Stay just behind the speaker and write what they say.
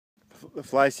The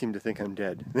flies seem to think I'm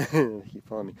dead. They keep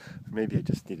following me. Or maybe I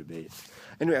just need a bait.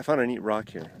 Anyway, I found a neat rock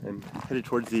here. I'm headed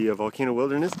towards the volcano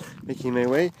wilderness, making my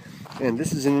way. And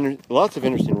this is lots of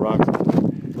interesting rocks.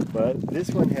 But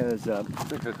this one has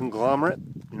like a conglomerate,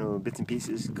 you know, bits and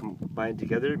pieces combined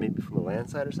together, maybe from a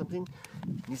landslide or something.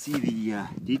 You see the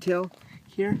detail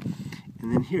here.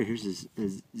 And then here's a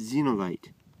xenolith.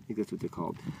 I think that's what they're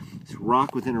called. It's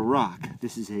rock within a rock.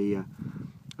 This is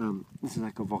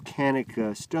like a volcanic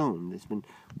stone that's been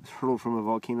hurled from a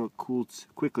volcano, cooled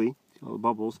quickly, all the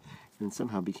bubbles, and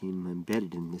somehow became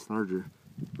embedded in this larger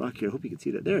rock here. I hope you can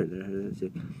see that there. That's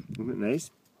it. Isn't it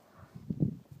nice?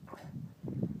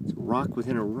 It's a rock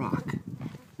within a rock.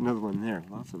 Another one there.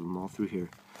 Lots of them all through here.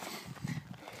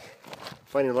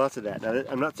 Finding lots of that. Now,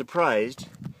 I'm not surprised.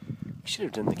 I should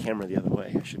have done the camera the other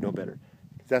way. I should know better.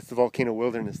 That's the volcano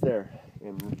wilderness there.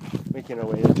 And making our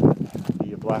way into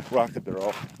the black rock that they're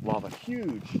all lava.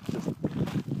 Huge, just,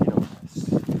 you know,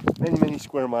 many, many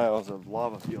square miles of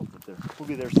lava fields up there. We'll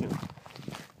be there soon.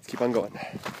 Let's keep on going.